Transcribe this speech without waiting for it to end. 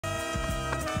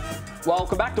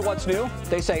Welcome back to What's New.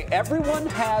 They say everyone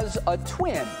has a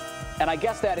twin, and I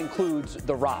guess that includes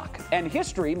The Rock. And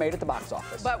history made at the box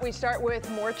office. But we start with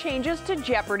more changes to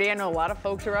Jeopardy. I know a lot of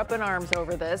folks are up in arms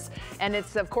over this. And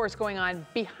it's, of course, going on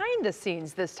behind the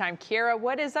scenes this time. Kiera,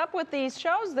 what is up with these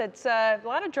shows? That's a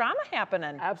lot of drama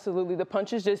happening. Absolutely. The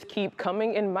punches just keep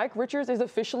coming, and Mike Richards is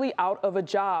officially out of a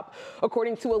job.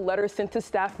 According to a letter sent to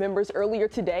staff members earlier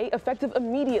today, effective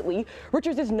immediately,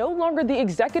 Richards is no longer the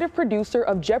executive producer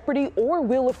of Jeopardy or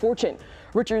Wheel of Fortune.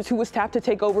 Richards, who was tapped to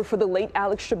take over for the late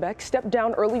Alex Trebek, stepped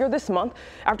down earlier this month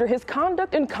after his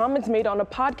conduct and comments made on a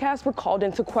podcast were called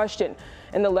into question.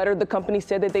 In the letter, the company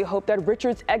said that they hoped that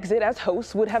Richards' exit as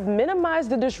host would have minimized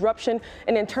the disruption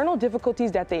and internal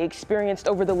difficulties that they experienced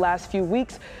over the last few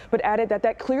weeks, but added that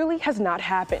that clearly has not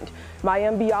happened.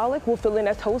 Mayim Bialik will fill in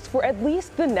as host for at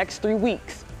least the next 3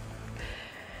 weeks.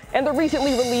 And the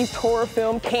recently released horror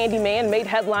film Candyman made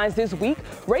headlines this week,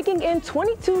 raking in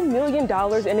 $22 million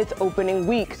in its opening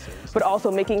week. But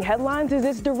also making headlines is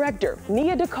its director,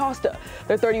 Nia DaCosta.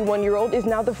 The 31-year-old is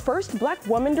now the first black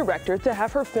woman director to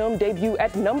have her film debut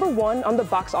at #1 on the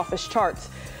box office charts.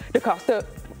 DaCosta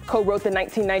co-wrote the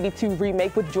 1992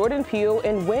 remake with Jordan Peele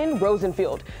and Wynn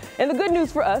Rosenfield. And the good news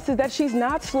for us is that she's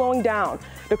not slowing down.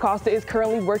 DaCosta is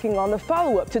currently working on the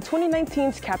follow-up to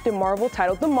 2019's Captain Marvel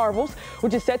titled The Marvels,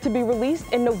 which is set to be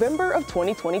released in November of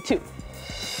 2022.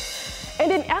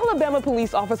 And an Alabama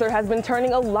police officer has been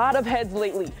turning a lot of heads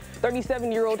lately.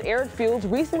 37-year-old Eric Fields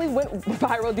recently went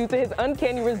viral due to his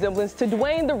uncanny resemblance to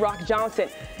Dwayne "The Rock" Johnson,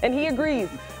 and he agrees.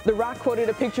 The Rock quoted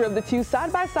a picture of the two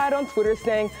side by side on Twitter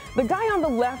saying, "The guy on the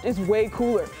left is way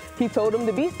cooler." He told him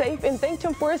to be safe and thanked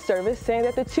him for his service, saying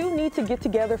that the two need to get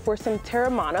together for some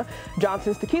Terramana,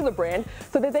 Johnson's tequila brand,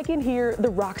 so that they can hear The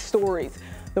Rock's stories.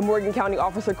 The Morgan County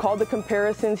officer called the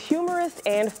comparisons humorous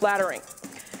and flattering.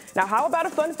 Now, how about a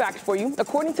fun fact for you?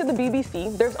 According to the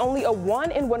BBC, there's only a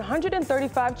 1 in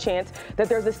 135 chance that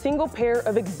there's a single pair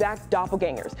of exact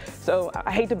doppelgangers. So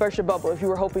I hate to burst your bubble if you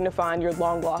were hoping to find your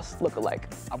long-lost lookalike.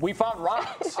 We found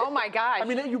rocks. Oh my gosh. I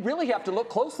mean, you really have to look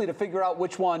closely to figure out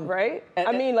which one. Right?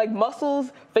 I mean, like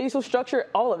muscles, facial structure,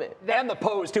 all of it. And the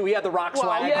pose, too. He had the Rock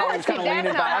swag. Yeah, How he was kind of leaning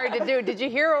that's not back. hard to do. Did you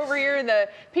hear over here in the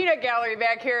peanut gallery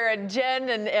back here, and Jen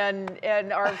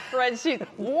and our friend, she's,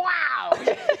 wow.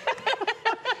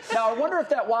 Now, I wonder if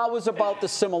that wow was about the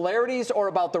similarities or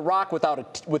about The Rock without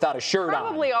a shirt on.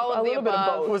 Probably all of the above. Bit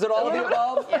of both. Was it all of the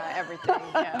above? Yeah, everything,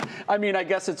 yeah. I mean, I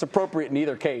guess it's appropriate in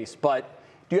either case, but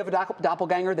do you have a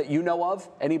doppelganger that you know of?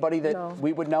 Anybody that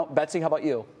we would know? Betsy, how about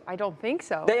you? I don't think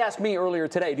so. They asked me earlier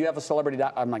today, do you have a celebrity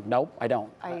I'm like, nope, I don't.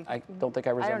 I don't think I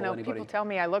resemble I don't know. anybody. People tell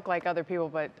me I look like other people,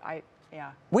 but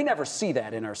yeah. We never see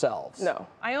that in ourselves. No.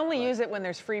 I only use it when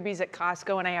there's freebies at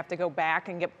Costco and I have to go back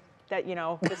and get that,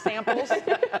 the samples.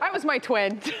 I was my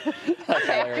twin. That's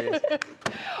hilarious.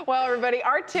 Well, everybody,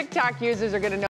 our TikTok users are going to know